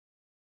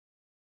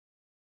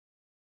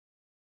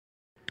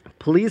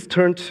Please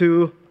turn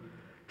to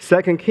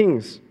 2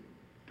 Kings.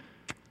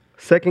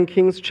 2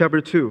 Kings chapter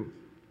 2.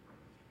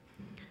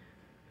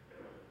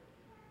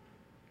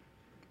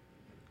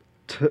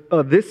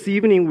 This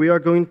evening we are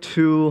going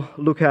to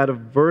look at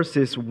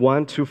verses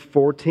 1 to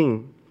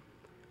 14.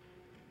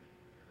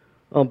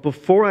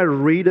 Before I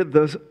read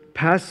the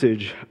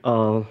passage,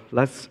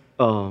 let's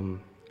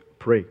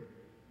pray.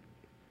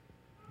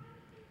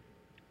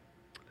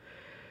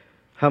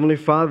 Heavenly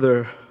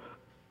Father,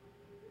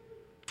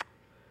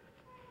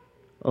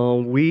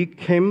 we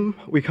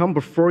come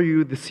before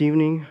you this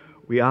evening.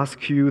 We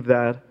ask you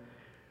that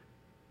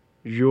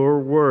your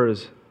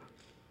words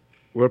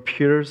will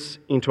pierce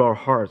into our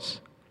hearts.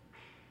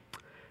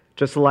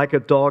 Just like a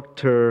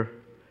doctor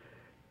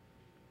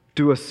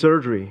do a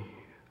surgery,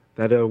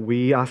 that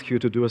we ask you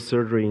to do a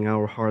surgery in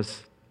our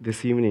hearts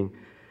this evening,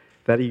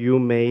 that you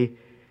may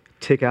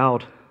take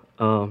out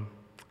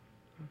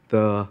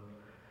the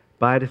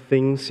bad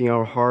things in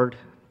our heart,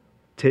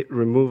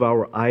 remove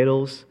our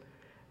idols,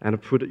 and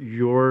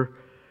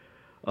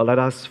let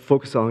us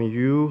focus on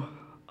you.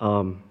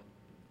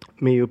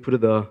 May you put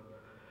the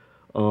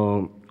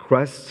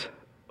Christ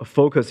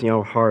focus in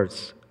our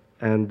hearts.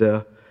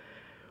 And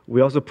we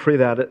also pray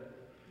that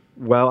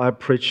while I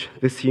preach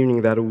this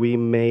evening, that we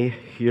may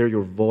hear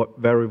your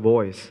very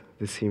voice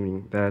this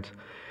evening, that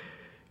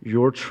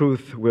your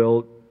truth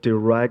will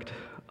direct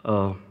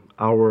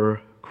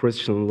our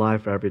Christian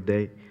life every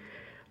day.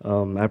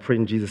 I pray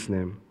in Jesus'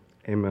 name.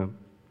 Amen.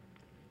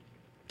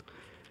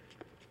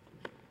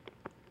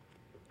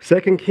 2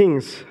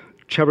 Kings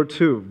chapter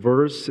 2,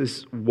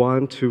 verses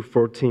 1 to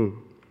 14.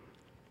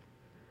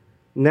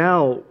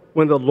 Now,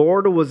 when the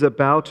Lord was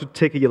about to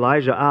take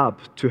Elijah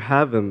up to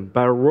heaven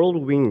by a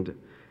whirlwind,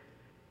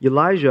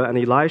 Elijah and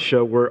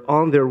Elisha were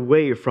on their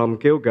way from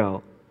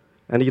Gilgal.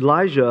 And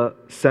Elijah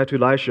said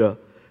to Elisha,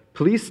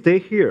 "Please stay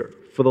here,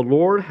 for the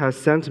Lord has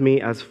sent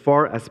me as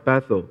far as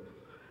Bethel."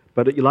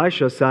 But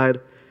Elisha said,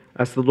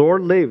 "As the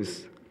Lord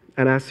lives,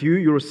 and as you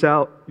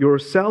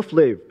yourself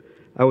live,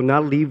 I will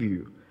not leave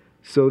you."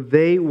 So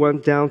they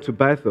went down to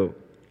Bethel,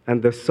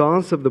 and the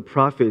sons of the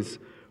prophets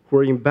who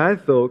were in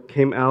Bethel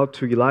came out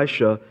to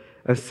Elisha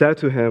and said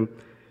to him,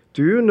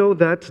 "Do you know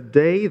that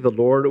today the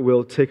Lord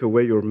will take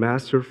away your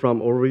master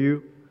from over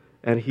you?"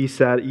 And he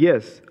said,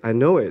 "Yes, I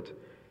know it.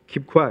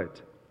 Keep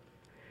quiet."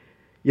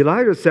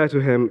 Elijah said to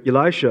him,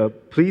 "Elisha,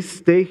 please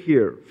stay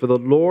here, for the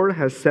Lord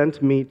has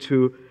sent me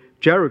to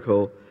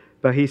Jericho."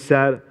 But he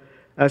said,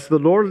 "As the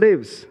Lord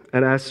lives,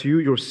 and as you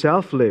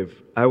yourself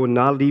live, I will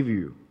not leave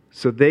you."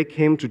 So they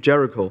came to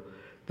Jericho.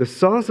 The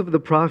sons of the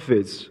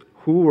prophets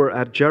who were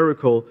at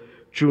Jericho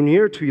drew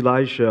near to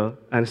Elisha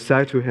and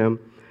said to him,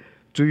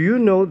 "Do you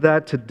know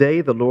that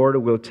today the Lord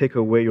will take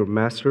away your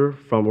master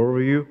from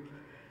over you?"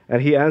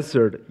 And he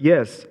answered,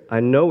 "Yes, I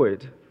know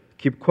it.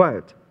 Keep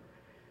quiet."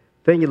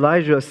 Then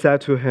Elijah said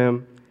to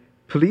him,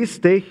 "Please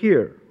stay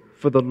here,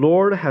 for the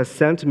Lord has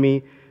sent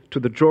me to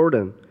the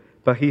Jordan."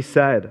 But he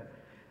said,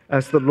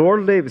 "As the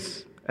Lord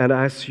lives, and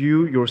as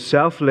you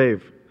yourself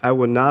live, I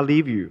will not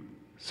leave you."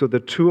 So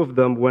the two of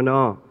them went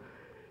on.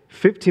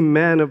 50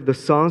 men of the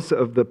sons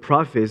of the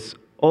prophets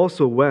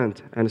also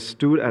went and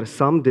stood at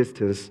some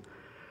distance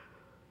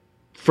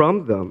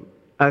from them.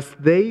 As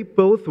they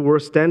both were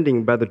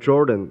standing by the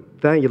Jordan,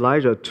 then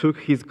Elijah took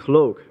his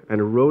cloak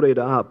and rolled it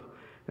up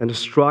and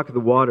struck the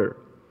water.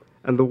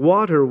 And the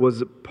water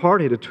was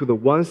parted to the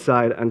one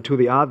side and to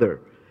the other,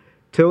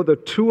 till the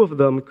two of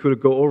them could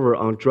go over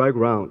on dry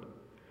ground.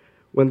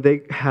 When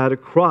they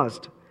had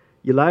crossed,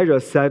 Elijah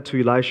said to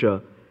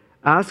Elisha,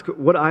 "Ask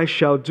what I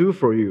shall do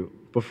for you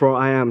before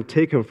I am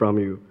taken from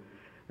you."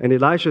 And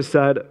Elisha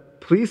said,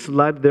 "Please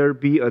let there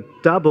be a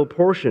double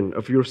portion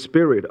of your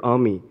spirit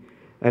on me."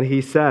 And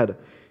he said,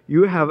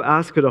 "You have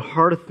asked a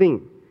hard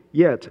thing.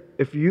 Yet,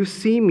 if you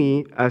see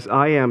me as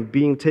I am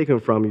being taken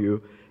from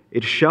you,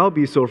 it shall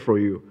be so for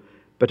you.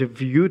 But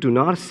if you do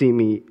not see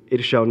me,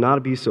 it shall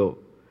not be so."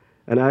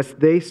 And as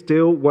they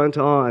still went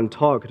on and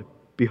talked,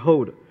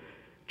 behold,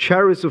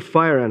 chariots of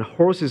fire and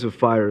horses of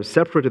fire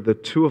separated the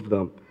two of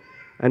them.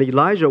 And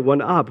Elijah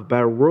went up by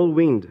a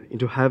whirlwind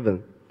into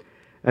heaven.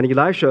 And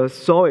Elisha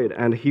saw it,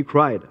 and he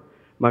cried,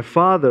 my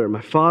father,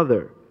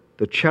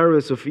 the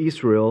chariots of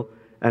Israel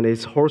and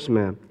his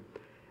horsemen."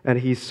 And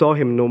he saw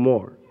him no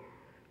more.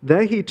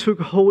 Then he took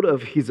hold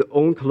of his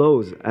own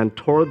clothes and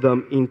tore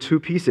them in two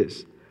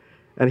pieces.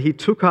 And he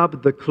took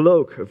up the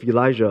cloak of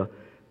Elijah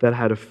that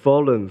had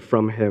fallen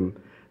from him,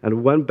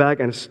 and went back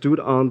and stood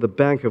on the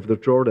bank of the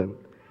Jordan.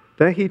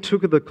 Then he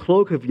took the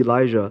cloak of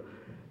Elijah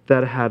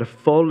that had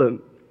fallen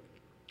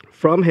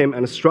from him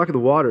and struck the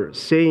water,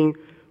 saying,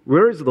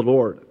 "Where is the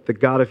Lord, the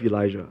God of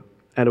Elijah?"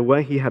 And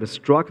when he had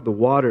struck the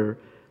water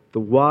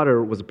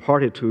was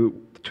parted to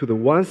the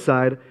one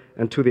side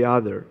and to the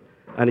other,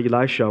 and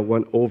Elisha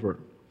went over.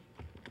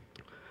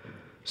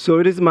 So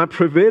it is my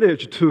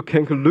privilege to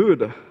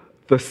conclude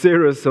the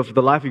series of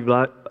the life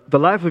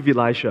of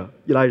Elijah.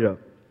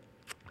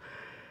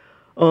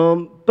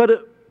 But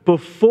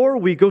before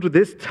we go to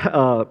this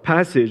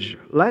passage,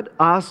 let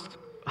us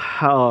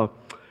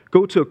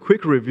go to a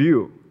quick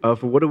review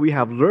of what we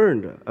have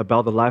learned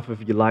about the life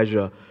of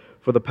Elijah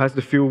for the past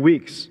few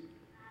weeks.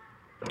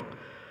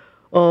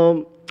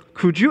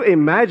 Could you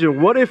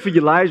imagine what if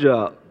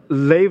Elijah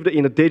lived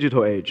in a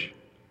digital age?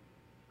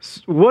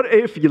 What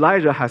if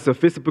Elijah has a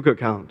Facebook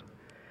account?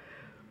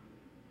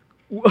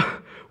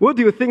 What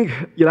do you think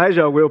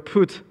Elijah will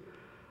put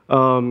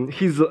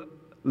his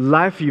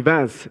life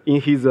events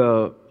in his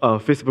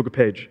Facebook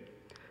page?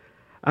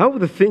 I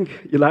would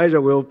think Elijah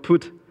will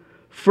put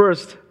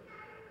first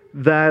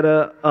that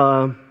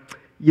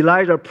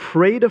Elijah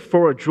prayed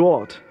for a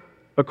drought,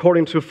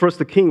 according to 1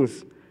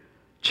 Kings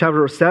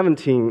chapter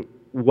 17,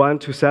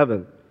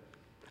 1-7.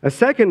 And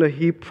second,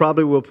 he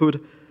probably will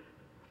put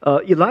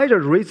Elijah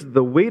raised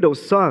the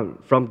widow's son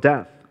from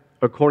death,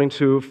 according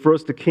to 1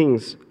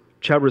 Kings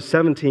chapter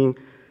 17,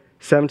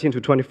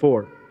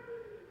 17-24.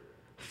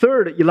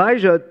 Third,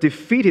 Elijah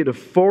defeated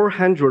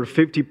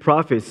 450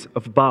 prophets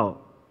of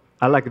Baal.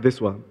 I like this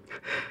one.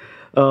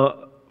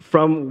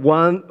 From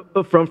 1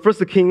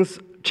 Kings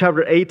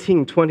chapter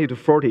 18,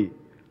 20-40.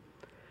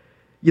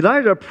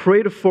 Elijah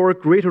prayed for a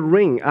greater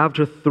rain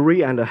after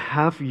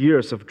 3.5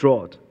 years of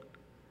drought.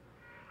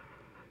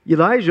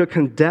 Elijah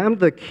condemned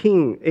the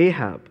king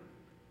Ahab.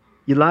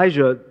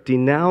 Elijah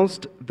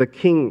denounced the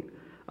king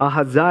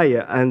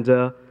Ahaziah,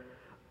 and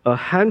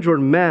 100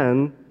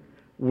 men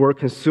were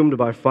consumed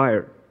by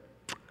fire.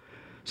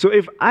 So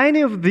if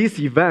any of these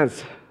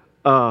events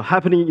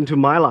happening into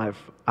my life,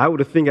 I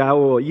would think I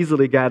will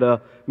easily get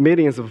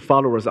millions of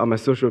followers on my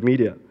social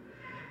media.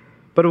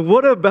 But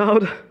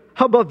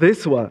how about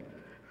this one?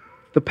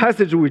 The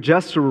passage we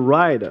just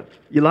read,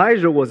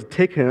 Elijah was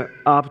taken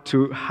up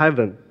to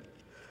heaven.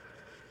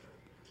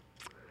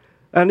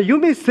 And you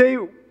may say,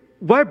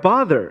 why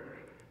bother?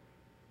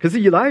 Because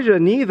Elijah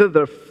neither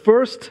the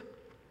first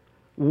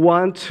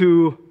one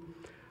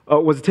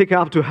was taken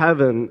up to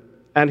heaven,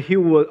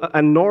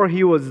 nor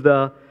he was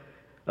the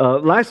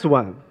last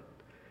one.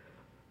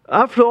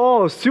 After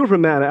all,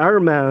 Superman,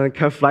 Iron Man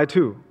can fly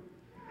too.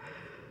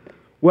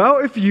 Well,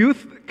 if you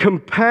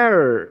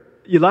compare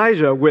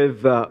Elijah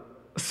with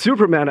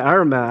Superman,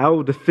 Iron Man, I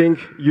would think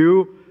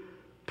you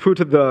put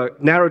the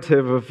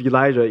narrative of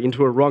Elijah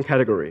into a wrong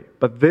category.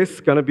 But this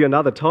is going to be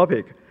another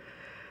topic.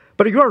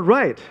 But you are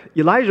right.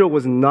 Elijah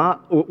was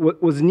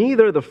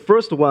neither the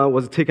first one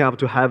was taken up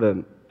to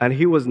heaven, and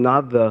he was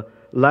not the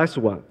last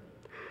one.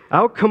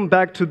 I'll come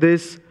back to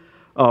this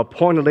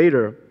point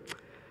later.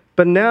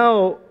 But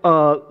now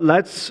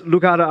let's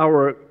look at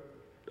our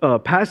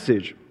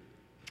passage.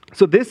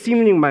 So this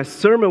evening, my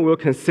sermon will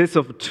consist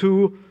of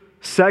 2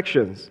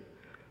 sections.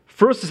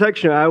 First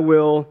section, I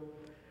will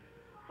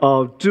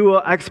do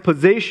an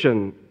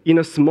exposition in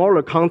a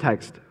smaller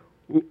context,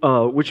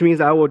 which means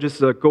I will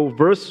just go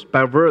verse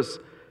by verse,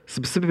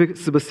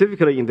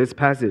 specifically in this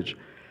passage.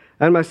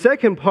 And my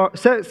second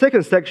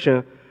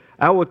section,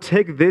 I will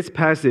take this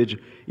passage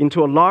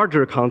into a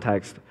larger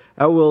context.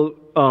 I will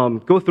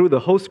go through the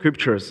whole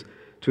scriptures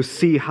to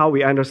see how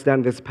we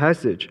understand this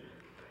passage.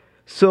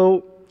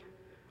 So,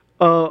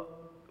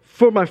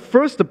 for my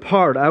first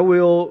part, I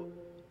will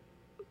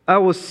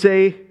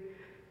say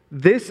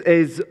this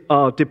is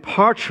a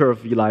departure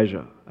of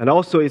Elijah, and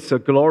also it's a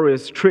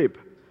glorious trip.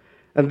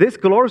 And this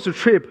glorious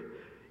trip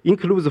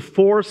includes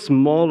 4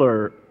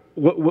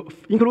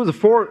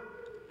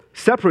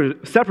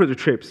 separate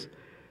trips.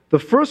 The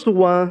first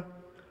one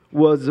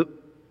was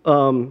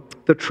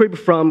the trip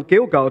from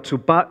Gilgal to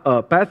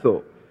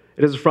Bethel.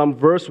 It is from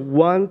verse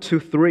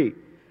 1-3.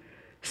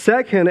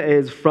 Second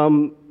is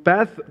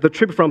the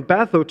trip from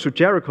Bethel to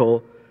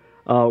Jericho,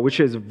 which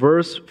is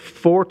verse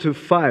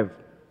 4-5.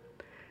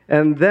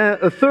 And then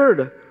a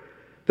third,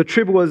 the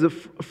trip was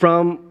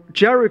from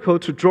Jericho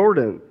to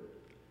Jordan,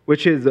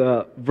 which is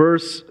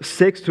verse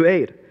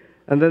 6-8.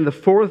 And then the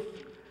fourth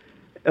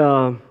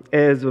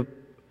is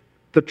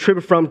the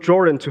trip from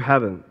Jordan to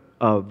heaven,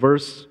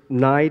 verse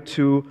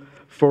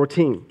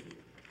 9-14.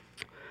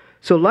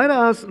 So let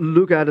us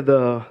look at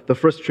the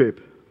first trip.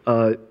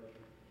 So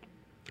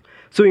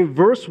in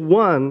verse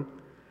 1,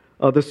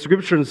 the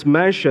scriptures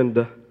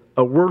mentioned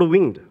a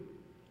whirlwind.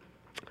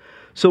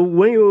 So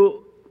when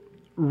you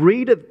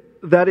read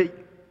that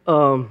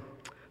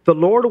the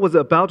Lord was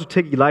about to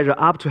take Elijah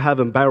up to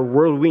heaven by a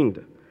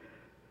whirlwind.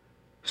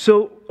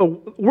 So a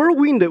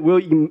whirlwind will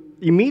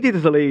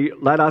immediately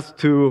let us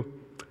to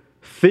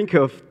think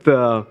of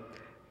the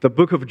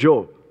book of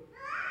Job.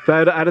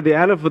 That at the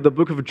end of the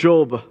book of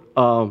Job,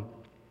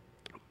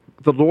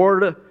 the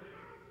Lord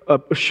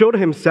showed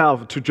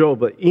himself to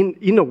Job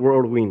in a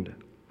whirlwind.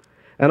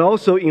 And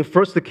also in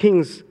 1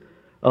 Kings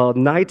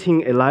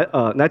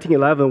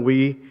 19:11,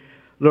 we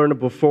learned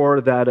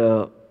before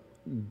that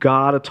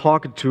God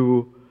talked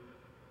to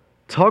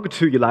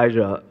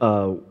Elijah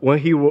when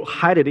he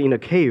hid in a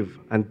cave,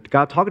 and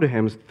God talked to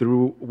him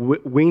through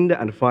wind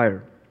and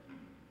fire.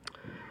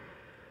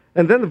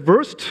 And then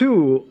verse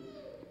 2,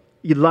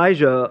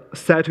 Elijah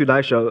said to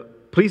Elisha,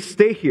 "Please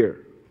stay here."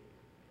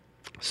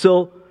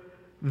 So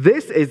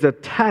this is a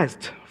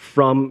test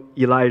from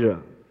Elijah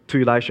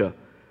to Elisha.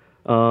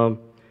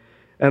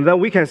 And then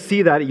we can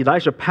see that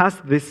Elisha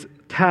passed this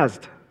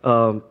test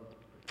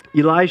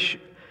Elisha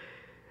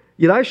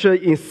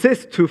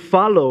insists to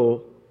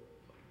follow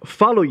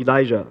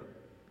Elijah.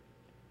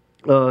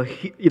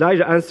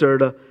 Elijah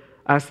answered,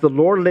 "As the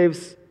Lord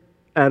lives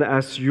and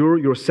as you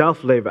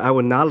yourself live, I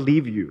will not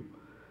leave you."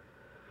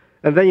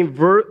 And then in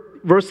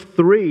verse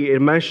 3,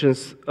 it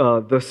mentions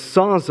the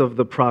sons of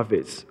the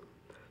prophets.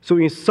 So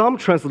in some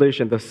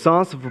translation, the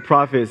sons of the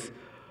prophets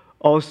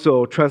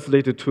also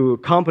translated to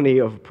company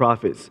of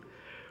prophets,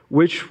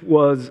 which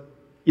was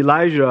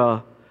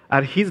Elijah.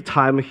 At his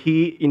time,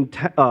 he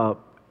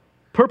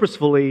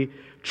purposefully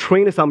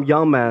trained some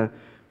young man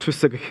to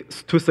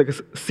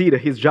succeed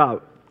his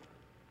job.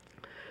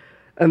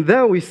 And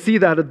then we see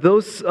that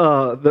those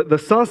the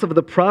sons of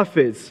the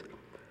prophets,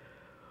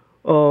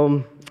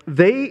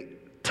 they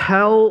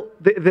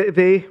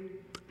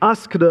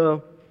asked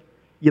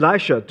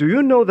Elisha, "Do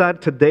you know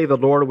that today the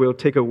Lord will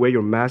take away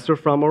your master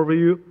from over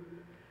you?"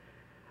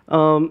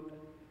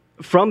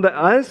 From the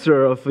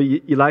answer of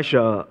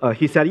Elisha,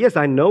 he said, "Yes,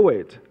 I know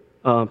it.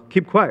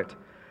 Keep quiet."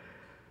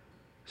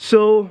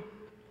 So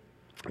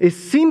it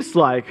seems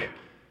like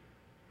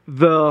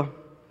the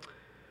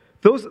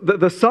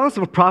sons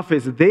of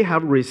prophets, they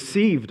have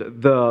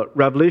received the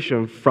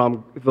revelation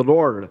from the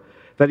Lord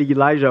that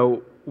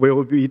Elijah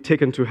will be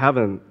taken to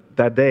heaven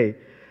that day.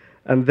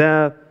 And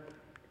then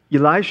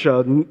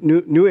Elisha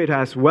knew it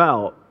as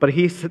well, but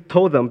he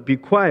told them, "Be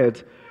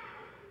quiet."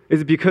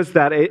 It's because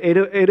that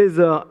it is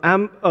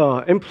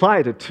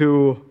implied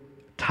to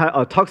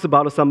talks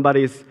about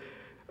somebody's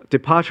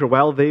departure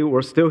while they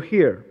were still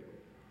here.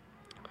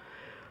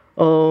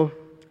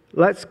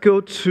 Let's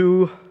go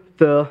to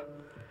the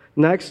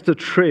next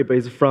trip.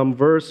 Is from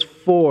verse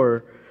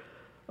 4.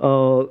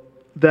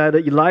 That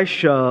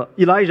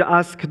Elijah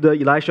asked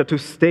Elisha to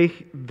stay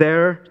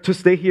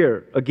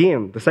here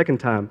again, the second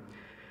time.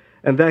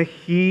 And then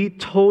he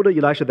told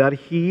Elisha that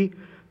he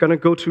gonna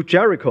go to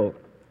Jericho.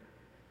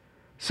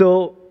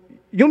 So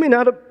you may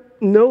not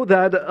know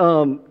that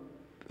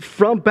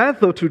from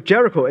Bethel to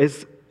Jericho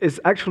is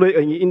actually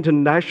an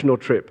international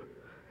trip,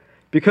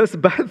 because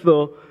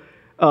Bethel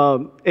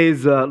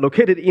is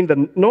located in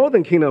the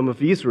northern kingdom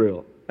of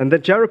Israel, and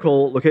then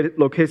Jericho was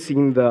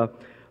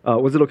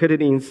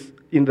located in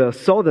the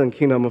southern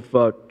kingdom of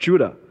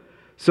Judah.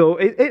 So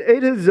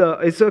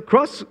it's a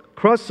cross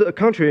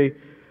country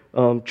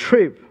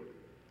trip,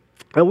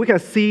 and we can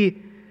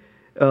see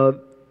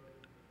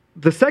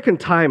the second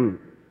time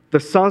the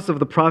sons of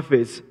the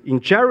prophets in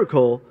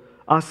Jericho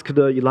asked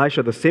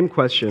Elisha the same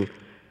question: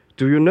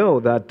 "Do you know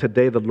that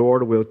today the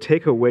Lord will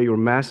take away your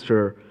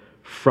master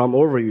from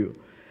over you?"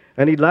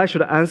 And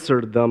Elisha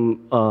answered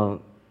them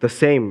the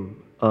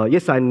same: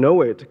 "Yes, I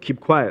know it. Keep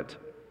quiet."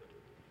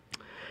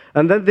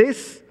 And then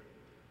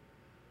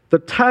the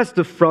test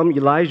from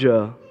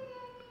Elijah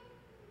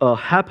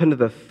happened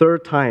the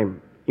third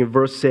time in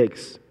verse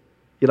 6.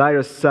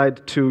 Elijah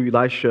said to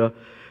Elisha,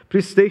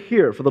 "Please stay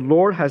here, for the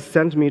Lord has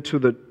sent me to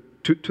the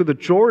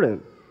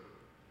Jordan."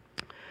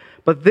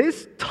 But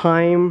this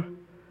time,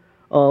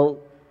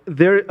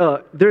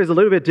 there is a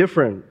little bit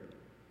different.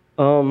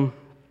 The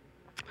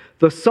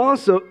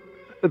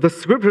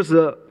scriptures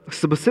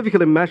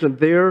specifically mentioned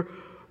there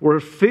were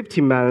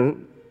 50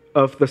 men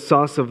of the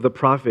sons of the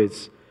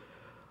prophets,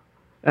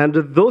 and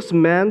those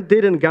men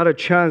didn't get a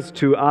chance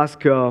to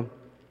ask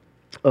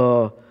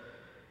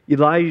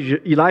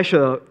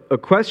Elisha a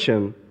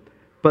question,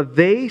 but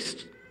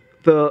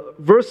the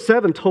verse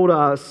 7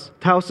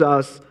 tells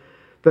us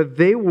that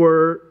they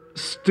were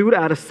stood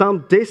at some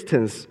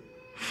distance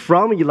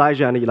from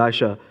Elijah and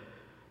Elisha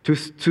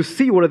to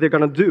see what they're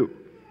going to do.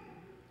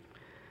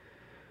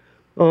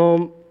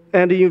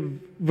 And in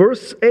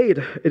verse 8,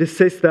 it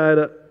says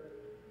that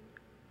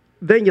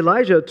then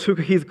Elijah took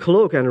his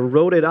cloak and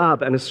rolled it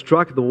up and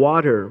struck the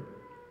water,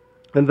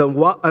 and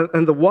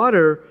the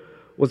water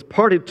was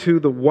parted to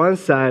the one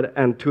side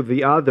and to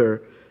the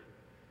other,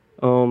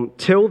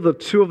 till the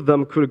two of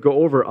them could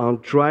go over on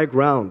dry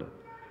ground.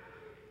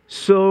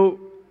 So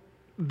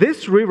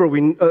this river,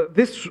 we know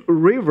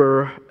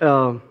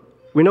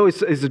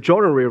is the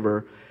Jordan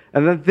River,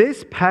 and then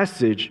this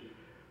passage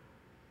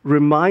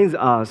reminds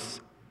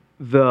us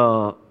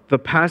the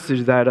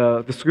passage that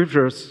the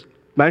scriptures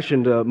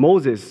mentioned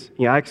Moses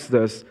in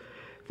Exodus,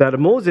 that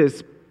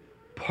Moses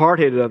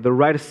parted the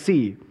Red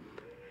Sea.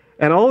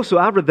 And also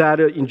after that,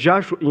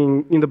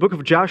 in the book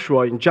of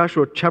Joshua, in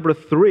Joshua chapter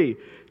 3,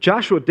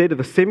 Joshua did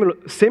the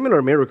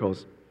similar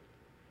miracles.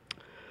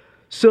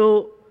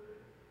 So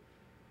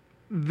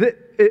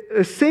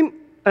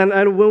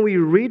and when we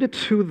read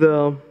to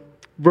the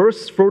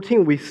verse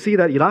 14, we see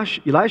that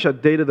Elisha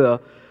did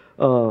the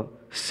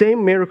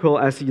same miracle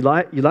as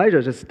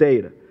Elijah just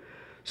did.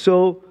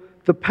 So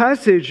the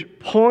passage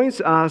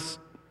points us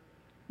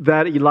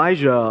that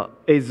Elijah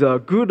is a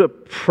good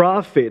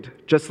prophet,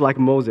 just like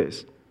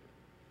Moses.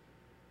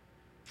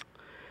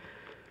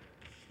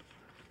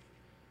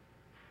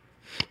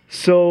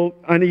 So,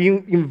 and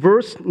in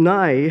verse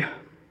 9,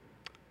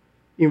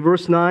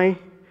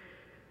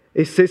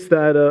 it says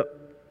that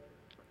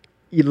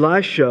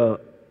Elisha,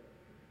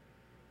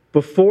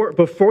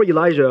 before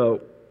Elijah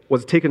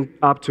was taken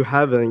up to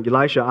heaven,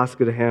 Elisha asked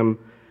him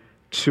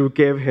to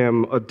give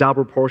him a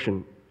double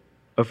portion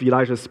of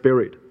Elijah's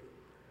spirit.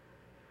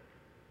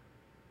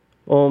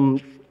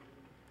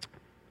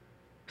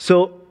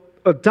 So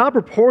a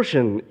double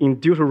portion in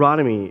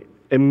Deuteronomy,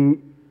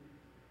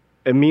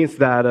 it means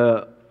that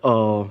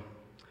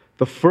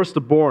the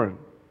firstborn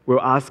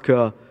will ask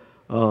a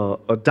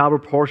double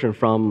portion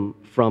from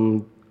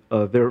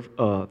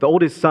the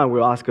oldest son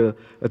will ask a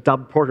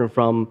double portion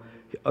from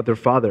their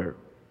father.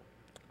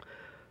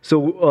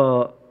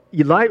 So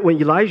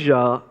when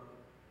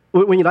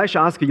Elisha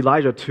asked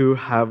Elijah to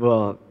have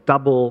a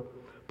double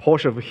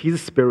portion of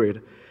his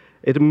spirit,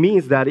 it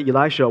means that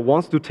Elisha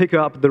wants to take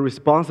up the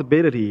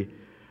responsibility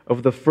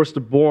of the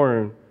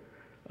firstborn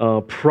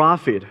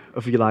prophet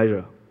of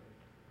Elijah.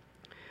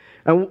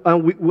 And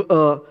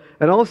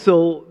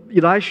also,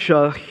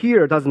 Elisha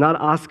here does not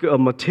ask a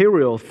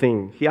material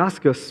thing. He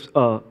asks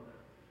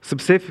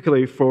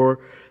specifically for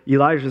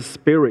Elijah's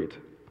spirit.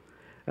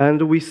 And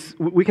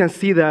we can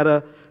see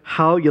that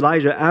how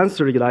Elijah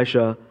answered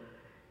Elisha.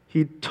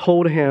 He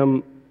told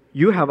him,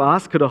 "You have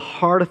asked a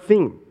hard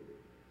thing."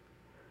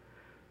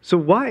 So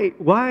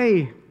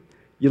why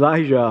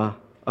Elijah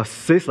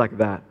says like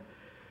that?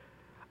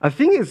 I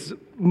think it's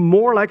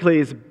more likely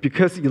it's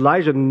because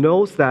Elijah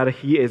knows that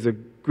he is a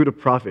good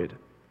prophet,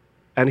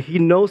 and he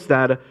knows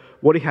that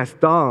what he has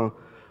done,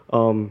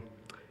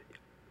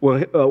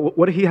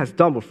 what he has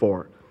done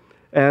before,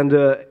 and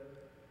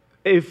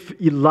if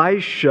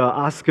Elisha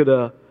asked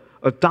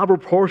a double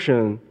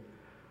portion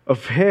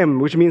of him,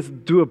 which means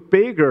do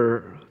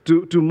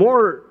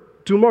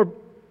more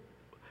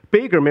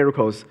bigger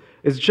miracles,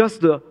 it's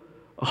just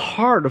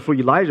hard for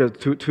Elijah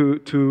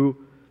to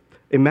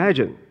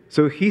imagine.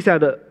 So he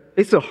said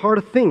it's a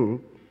hard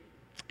thing,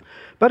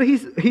 but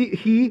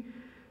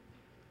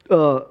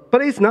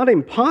but it's not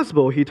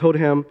impossible. He told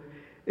him,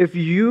 if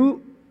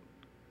you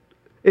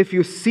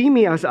see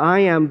me as I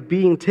am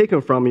being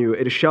taken from you,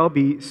 it shall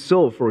be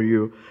so for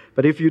you.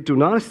 But if you do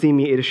not see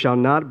me, it shall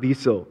not be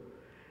so.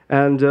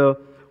 And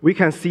we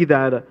can see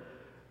that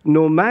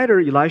no matter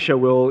Elisha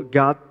will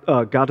got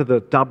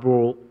the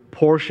double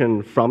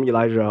portion from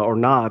Elijah or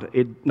not,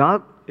 it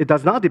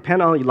does not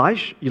depend on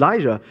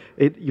Elijah.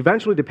 It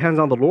eventually depends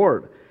on the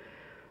Lord.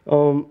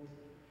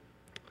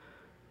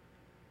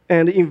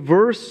 And in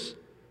verse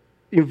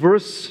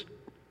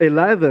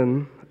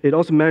 11, it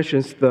also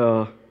mentions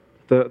the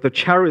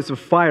chariots of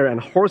fire and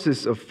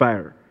horses of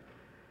fire.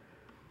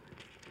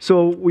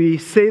 So we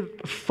say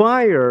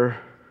fire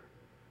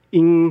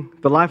in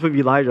the life of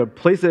Elijah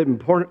plays a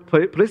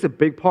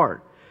big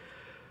part.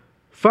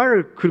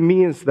 Fire could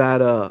mean that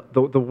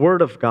the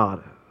Word of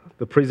God,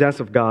 the presence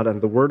of God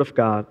and the Word of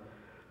God.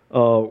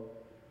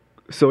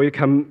 So it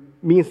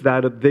means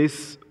that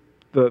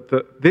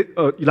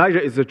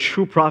Elijah is a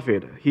true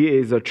prophet. He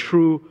is a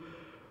true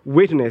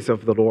witness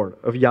of the Lord,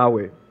 of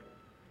Yahweh.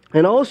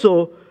 And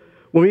also,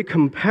 when we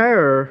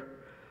compare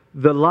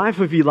the life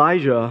of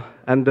Elijah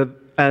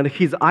and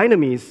his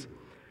enemies,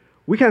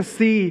 we can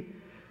see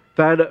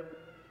that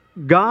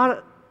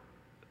God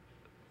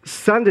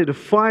sent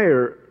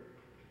fire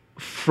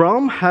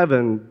from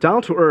heaven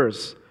down to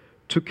earth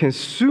to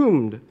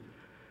consume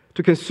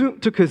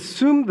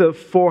the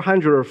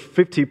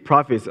 450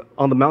 prophets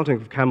on the mountain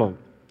of Carmel.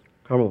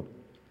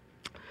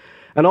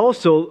 And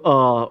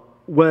also,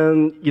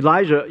 when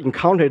Elijah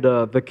encountered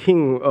the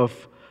king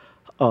of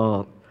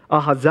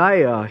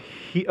Ahaziah,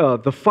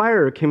 the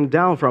fire came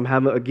down from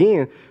heaven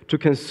again to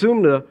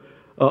consume the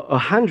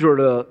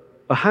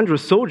 100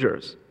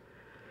 soldiers.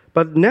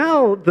 But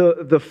now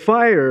the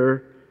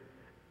fire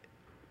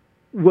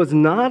was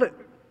not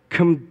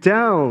come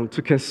down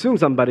to consume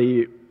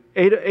somebody.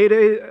 In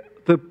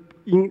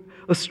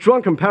a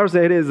strong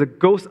comparison, it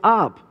goes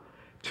up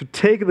to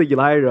take the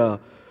Elijah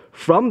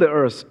from the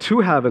earth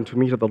to heaven to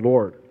meet the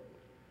Lord.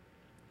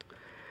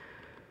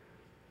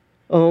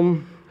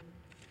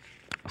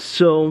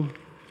 So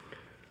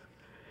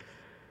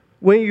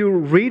when you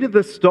read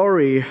the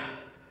story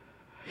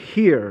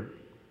here,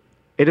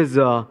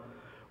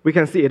 we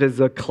can see it is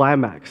a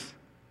climax.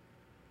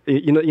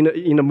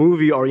 In a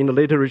movie or in the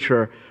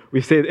literature,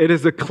 we say it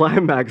is a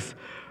climax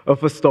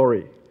of a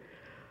story.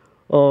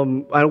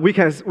 And we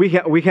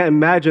can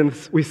imagine,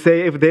 we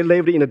say if they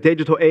lived in a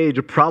digital age,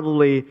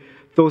 probably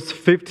those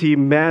 50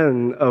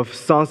 men of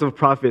sons of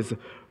prophets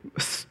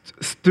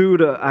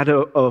stood at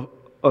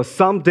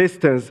some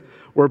distance,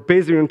 were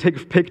basically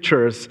take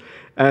pictures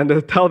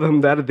and tell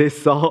them that they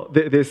saw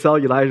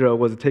Elijah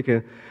was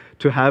taken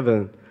to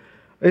heaven.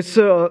 It's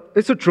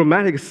a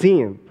dramatic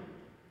scene.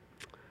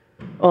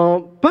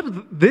 But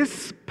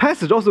this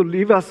passage also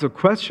leaves us a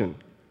question.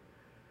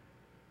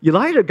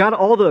 Elijah got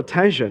all the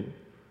attention.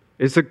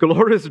 It's a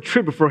glorious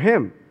trip for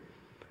him.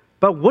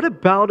 But what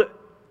about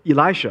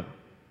Elisha?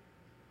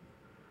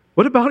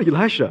 What about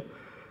Elisha?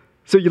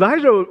 So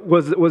Elijah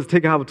was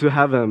taken up to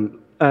heaven,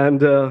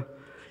 and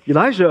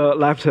Elijah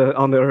left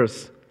on the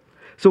earth.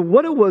 So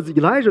what was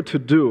Elijah to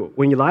do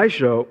when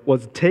Elisha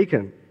was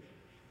taken?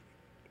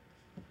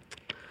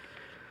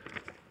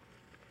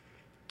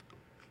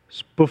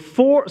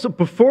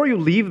 Before you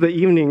leave the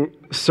evening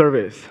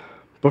service,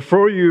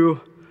 before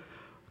you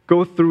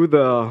go through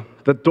the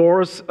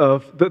doors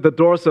of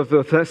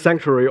the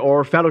sanctuary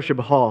or fellowship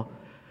hall,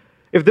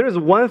 if there is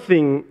one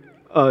thing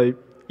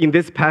in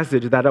this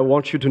passage that I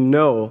want you to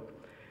know,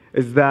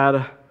 is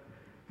that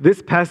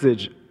this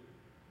passage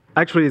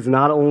actually is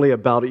not only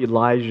about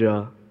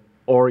Elijah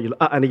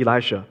and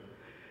Elisha.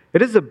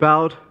 It is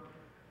about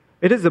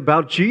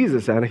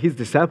Jesus and his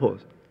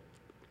disciples.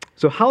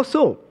 So how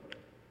so?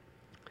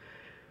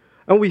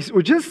 And we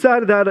just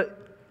said that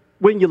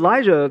when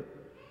Elijah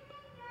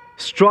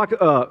struck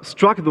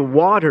the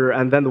water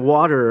and then the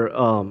water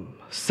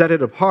set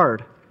it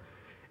apart,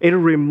 it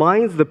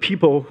reminds the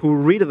people who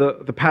read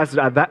the passage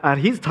at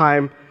his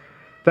time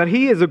that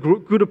he is a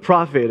good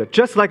prophet,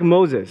 just like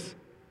Moses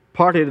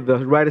parted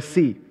the Red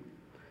Sea.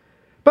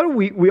 But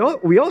we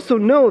also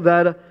know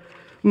that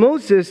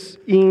Moses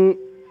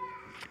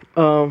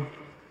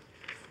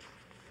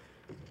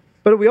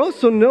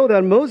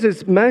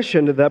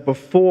mentioned that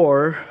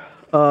before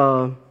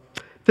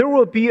there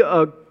will be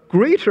a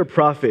greater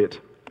prophet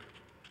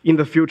in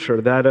the future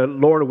that the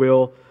Lord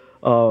will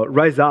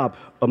rise up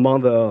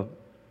among the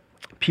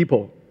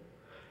people.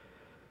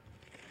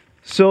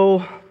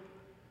 So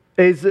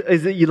is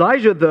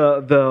Elijah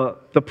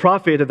the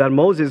prophet that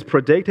Moses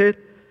predicted?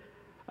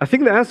 I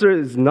think the answer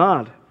is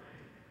not.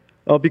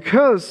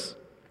 Because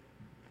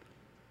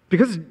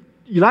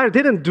Elijah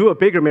didn't do a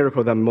bigger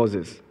miracle than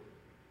Moses.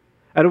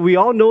 And we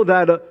all know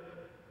that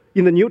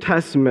in the New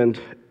Testament,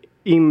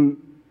 in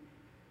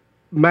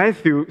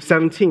Matthew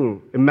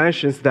 17, it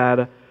mentions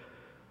that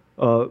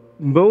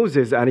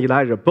Moses and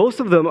Elijah, both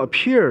of them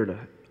appeared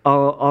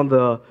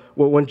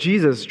when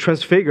Jesus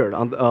transfigured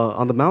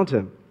on the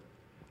mountain.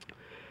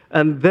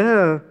 And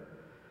then,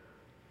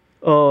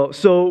 when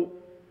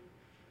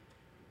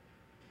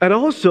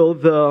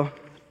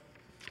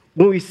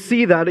we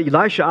see that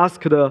Elisha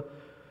asked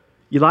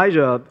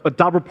Elijah a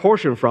double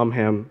portion from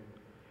him,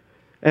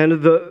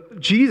 and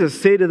Jesus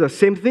said the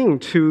same thing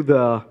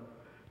to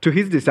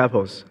his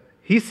disciples.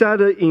 He said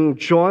in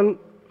John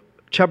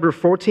chapter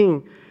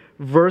 14,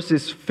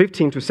 verses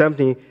 15 to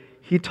 17,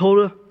 he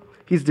told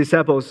his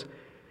disciples,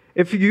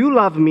 "If you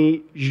love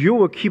me, you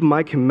will keep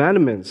my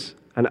commandments,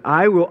 and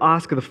I will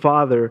ask the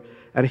Father,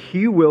 and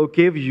he will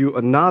give you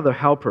another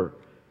helper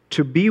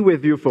to be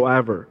with you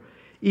forever,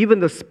 even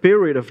the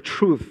Spirit of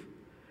truth,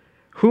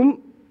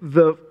 whom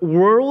the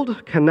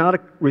world cannot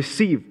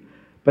receive,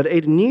 but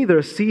it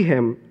neither see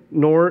him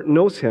nor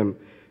knows him.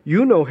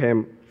 You know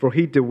him, for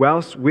he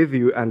dwells with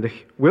you and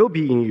will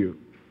be in you."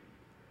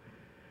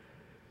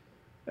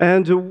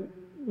 And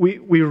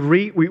we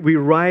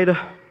write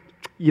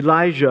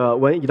Elijah,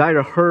 when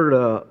Elijah heard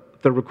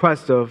the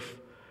request of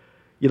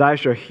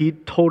Elisha, he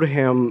told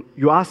him,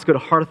 "You asked a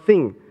hard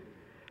thing."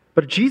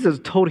 But Jesus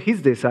told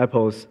his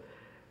disciples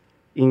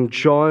in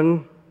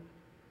John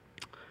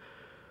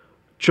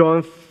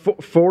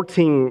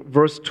 14,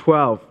 verse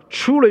 12,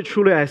 "Truly,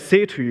 truly, I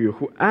say to you,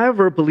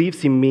 whoever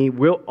believes in me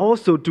will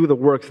also do the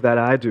works that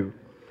I do,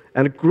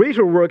 and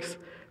greater works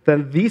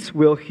than these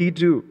will he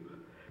do,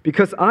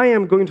 because I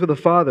am going to the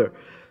Father."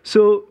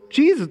 So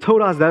Jesus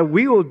told us that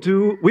we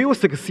will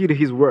succeed in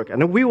his work,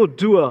 and we will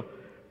do a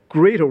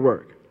greater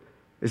work.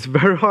 It's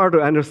very hard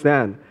to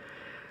understand.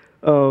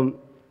 And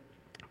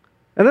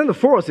then the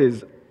fourth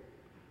is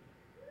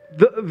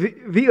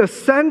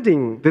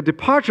the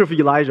departure of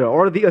Elijah,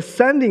 or the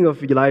ascending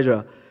of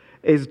Elijah,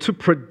 is to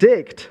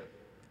predict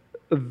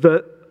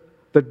the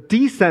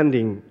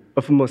descending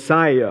of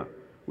Messiah,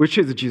 which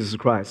is Jesus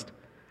Christ.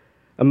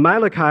 And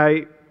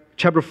Malachi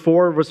chapter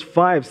 4, verse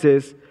 5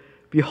 says,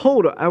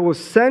 "Behold, I will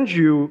send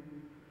you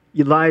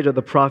Elijah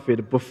the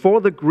prophet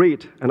before the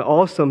great and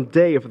awesome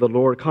day of the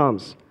Lord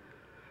comes."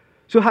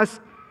 So has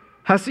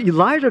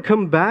Elijah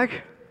come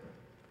back?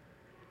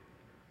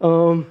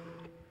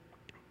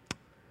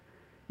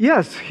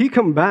 Yes, he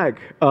come back.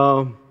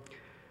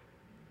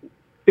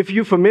 If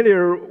you're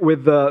familiar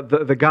with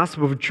the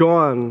Gospel of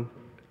John,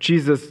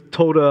 Jesus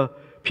told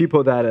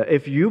people that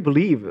if you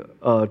believe,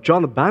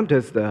 John the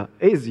Baptist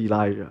is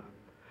Elijah.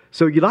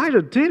 So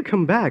Elijah did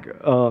come back,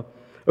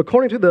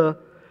 according to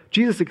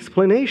Jesus'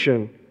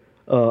 explanation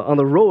on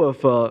the role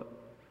of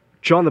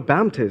John the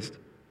Baptist.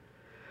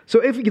 So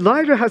if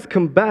Elijah has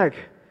come back,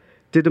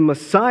 did the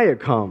Messiah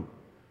come?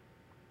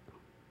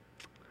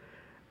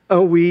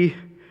 We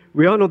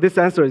all know this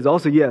answer is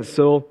also yes.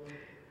 So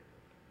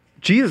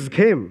Jesus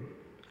came.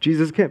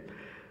 Jesus came.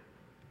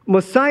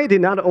 Messiah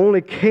did not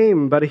only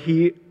came, but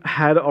he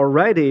had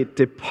already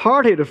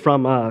departed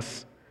from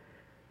us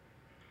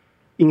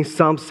in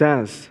some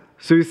sense.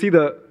 So you see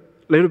the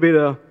little bit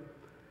of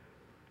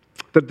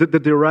the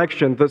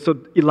direction. So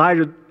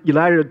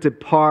Elijah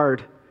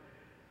depart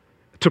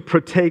to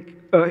protect.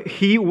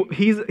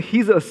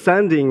 He's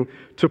ascending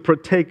to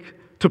predict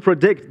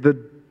the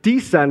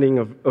descending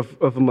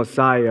of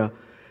Messiah,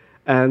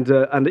 and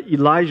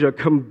Elijah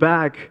come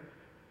back.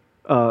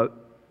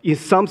 In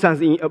some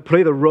sense,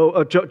 play the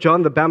role.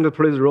 John the Baptist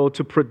plays the role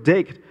to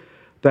predict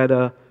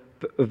that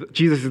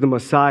Jesus is the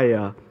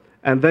Messiah,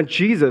 and then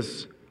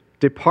Jesus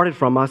departed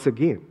from us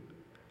again.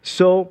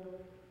 So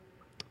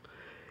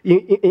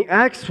in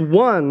Acts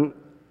 1,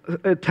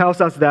 it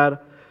tells us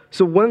that,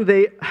 so when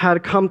they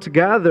had come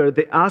together,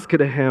 they asked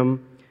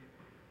him,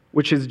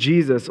 which is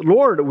Jesus,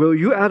 Lord, will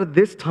you at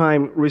this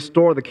time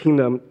restore the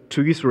kingdom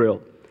to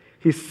Israel?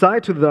 He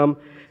said to them,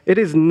 it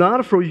is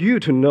not for you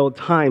to know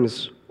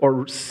times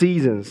or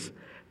seasons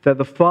that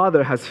the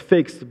Father has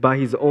fixed by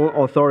his own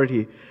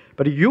authority,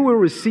 but you will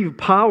receive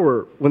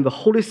power when the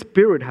Holy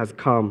Spirit has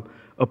come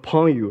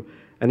upon you,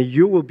 and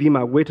you will be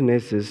my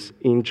witnesses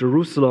in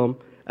Jerusalem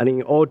and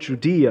in all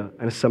Judea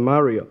and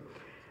Samaria,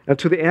 and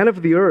to the end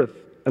of the earth.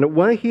 And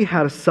when he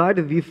had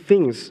said these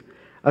things,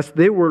 as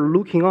they were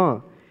looking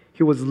on,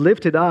 he was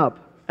lifted up,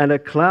 and a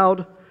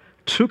cloud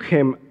took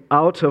him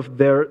out of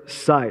their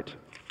sight.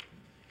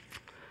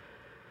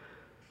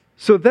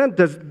 So then,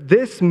 does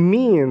this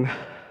mean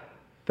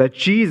that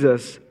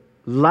Jesus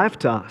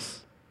left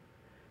us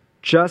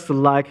just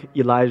like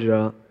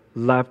Elijah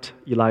left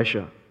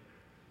Elisha?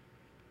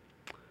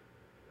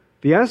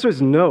 The answer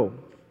is no.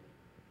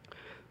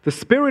 The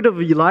spirit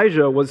of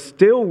Elijah was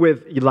still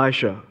with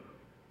Elisha,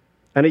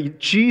 and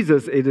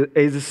Jesus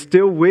is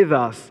still with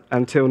us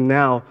until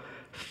now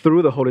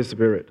through the Holy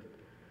Spirit.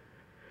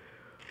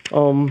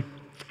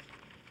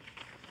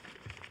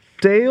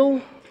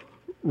 Dale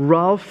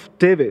Ralph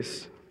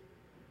Davis,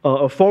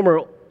 a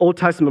former Old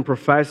Testament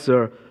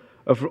professor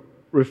of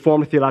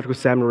Reformed Theological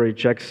Seminary,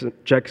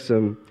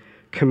 Jackson,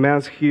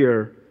 comments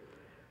here,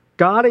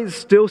 God is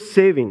still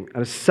saving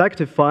and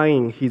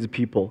sanctifying his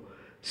people,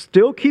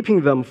 still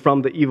keeping them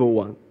from the evil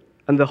one,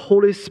 and the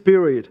Holy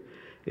Spirit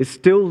is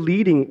still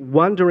leading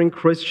wandering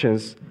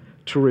Christians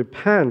to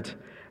repent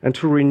and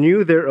to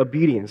renew their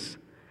obedience.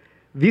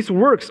 These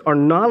works are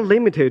not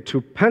limited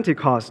to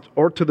Pentecost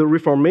or to the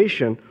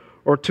Reformation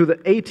or to the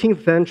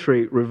 18th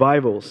century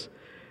revivals.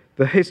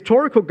 The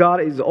historical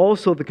God is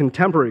also the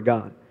contemporary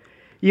God.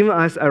 Even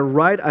as I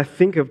write, I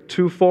think of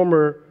two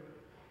former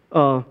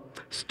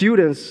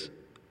students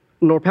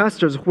nor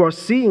pastors who are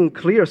seeing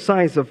clear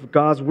signs of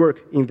God's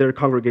work in their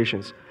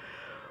congregations.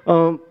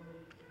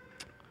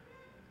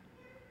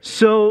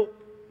 So,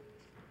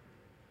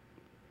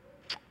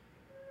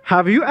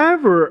 have you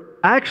ever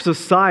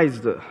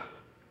exercised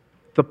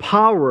the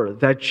power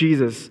that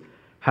Jesus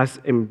has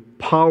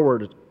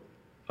empowered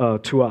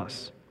to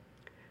us?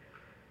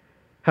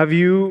 Have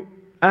you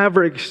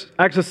ever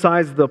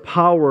exercised the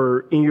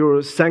power in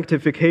your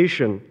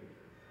sanctification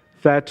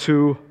that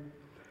to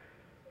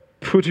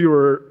put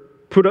your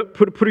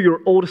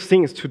old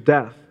sins to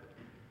death?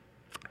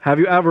 Have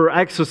you ever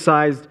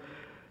exercised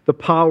the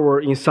power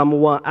in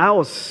someone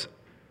else's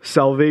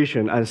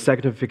salvation and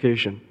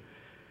sanctification?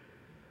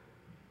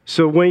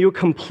 So when you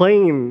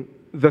complain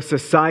the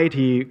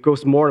society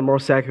goes more and more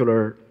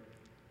secular,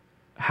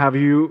 have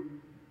you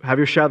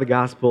shared the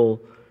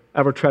gospel,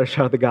 ever tried to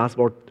share the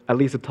gospel, or at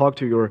least talk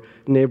to your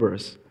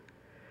neighbors?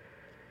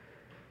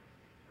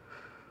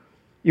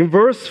 In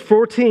verse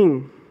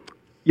 14,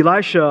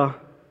 Elisha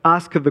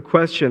asked the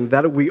question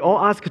that we all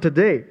ask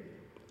today.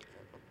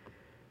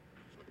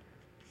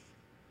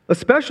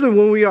 Especially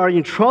when we are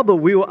in trouble,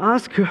 we will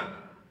ask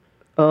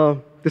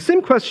the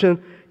same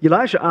question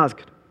Elisha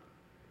asked.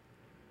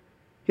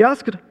 He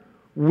asked,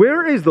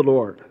 where is the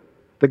Lord,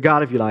 the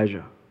God of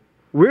Elijah?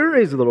 Where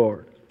is the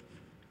Lord?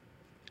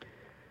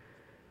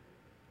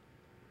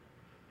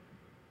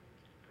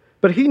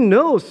 But he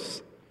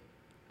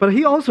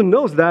also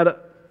knows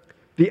that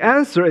the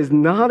answer is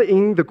not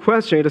in the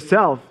question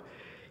itself.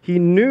 He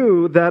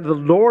knew that the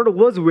Lord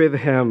was with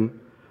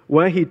him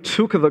when he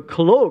took the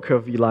cloak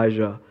of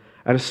Elijah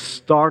and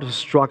struck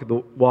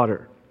the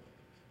water.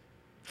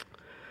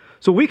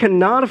 So we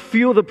cannot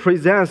feel the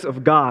presence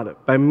of God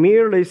by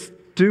merely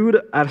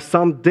stood at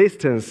some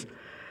distance,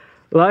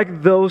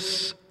 like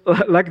those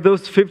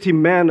 50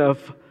 men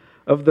of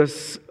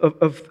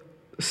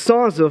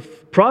sons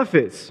of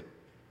prophets.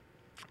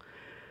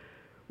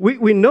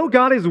 We know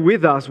God is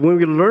with us when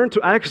we learn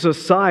to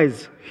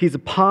exercise his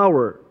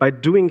power by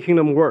doing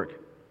kingdom work.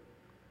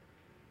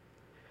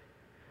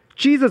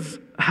 Jesus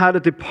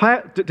had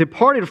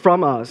departed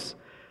from us,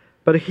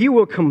 but he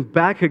will come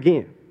back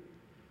again.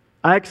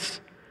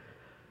 Acts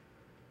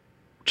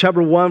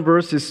chapter 1,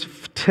 verses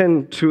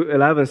 10 to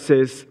 11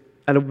 says,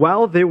 and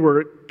while they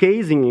were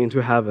gazing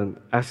into heaven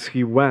as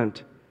he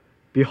went,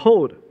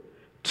 behold,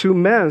 two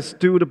men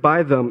stood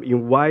by them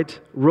in white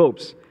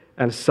robes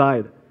and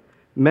said,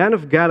 Men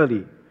of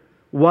Galilee,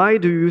 why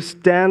do you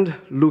stand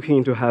looking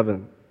into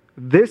heaven?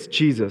 This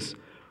Jesus,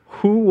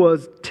 who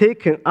was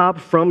taken up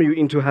from you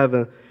into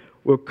heaven,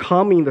 will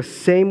come in the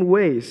same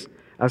ways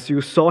as you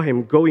saw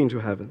him go into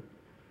heaven.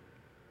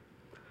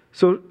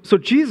 So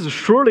Jesus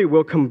surely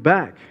will come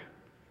back.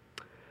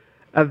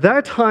 At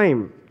that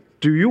time,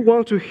 do you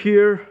want to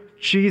hear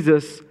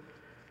Jesus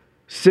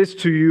says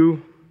to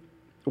you,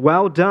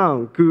 well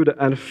done, good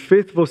and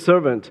faithful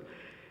servant.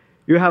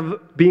 You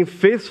have been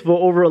faithful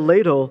over a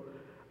little,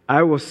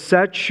 I will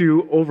set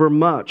you over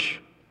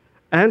much.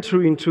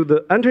 Enter into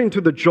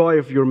the joy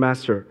of your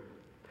master.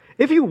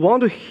 If you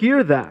want to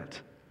hear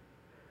that,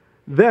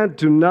 Then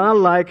do not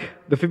like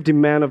the 50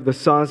 men of the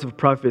sons of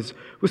prophets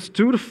who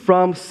stood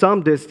from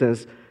some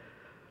distance,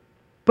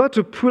 but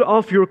to put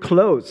off your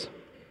clothes.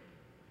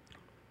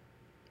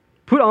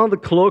 Put on the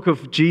cloak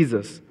of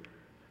Jesus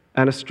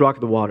and struck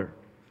the water.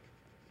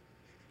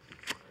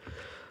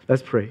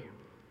 Let's pray.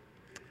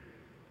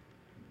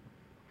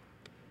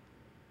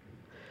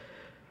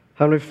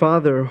 Heavenly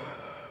Father,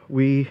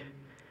 we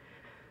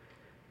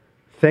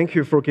thank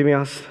you for giving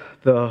us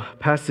the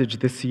passage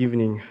this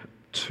evening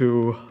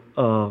to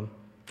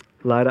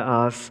let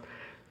us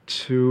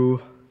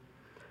to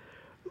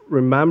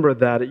remember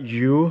that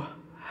you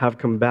have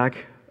come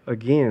back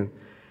again,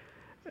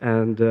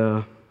 and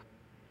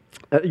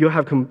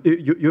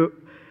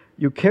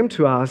you came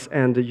to us,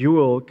 and you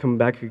will come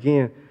back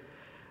again.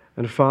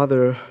 And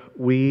Father,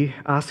 we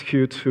ask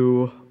you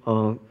to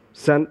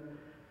send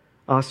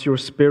us your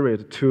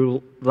Spirit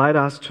to lead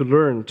us to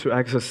learn to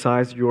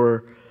exercise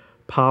your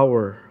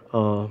power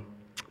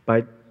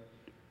by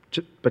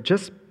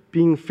just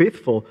being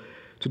faithful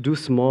to do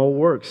small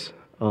works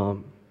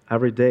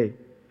every day,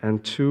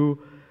 and to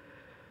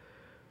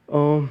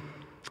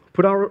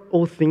put our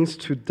old things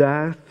to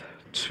death,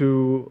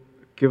 to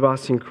give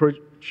us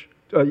courage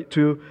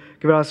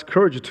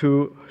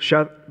to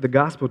share the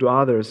gospel to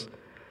others,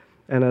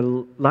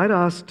 and lead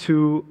us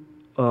to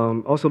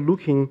also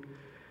looking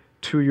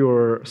to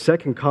your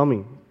second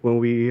coming when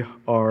we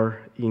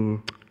are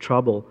in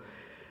trouble.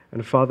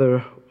 And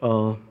Father,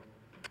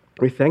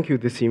 we thank you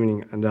this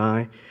evening, and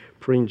I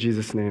pray in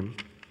Jesus' name.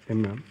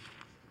 Amen.